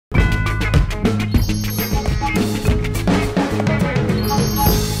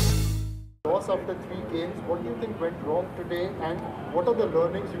after 3 games. What do you think went wrong today, and what are the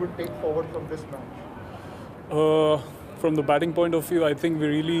learnings you would take forward from this match? From the batting point of view, I think we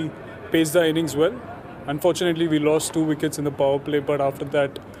really paced the innings well. Unfortunately, we lost 2 wickets in the power play, but after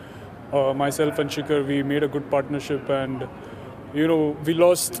that, myself and Shikhar, we made a good partnership, and we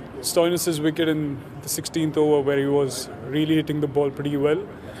lost Stoinis' wicket in the 16th over where he was really hitting the ball pretty well,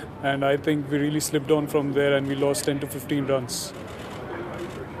 and I think we really slipped on from there and we lost 10 to 15 runs.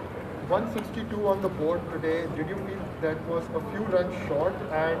 162 on the board today. Did you feel that was a few runs short,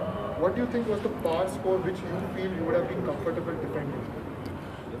 and what do you think was the par score which you feel you would have been comfortable defending?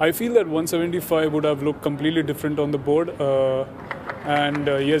 I feel that 175 would have looked completely different on the board, and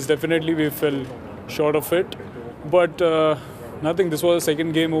yes, definitely we fell short of it, but nothing. This was a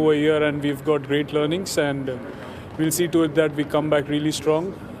second game over here, and we've got great learnings, and we'll see to it that we come back really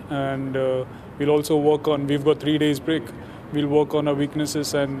strong, and we'll also work on. We've got 3 days break. We'll work on our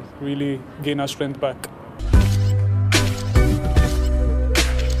weaknesses and really gain our strength back.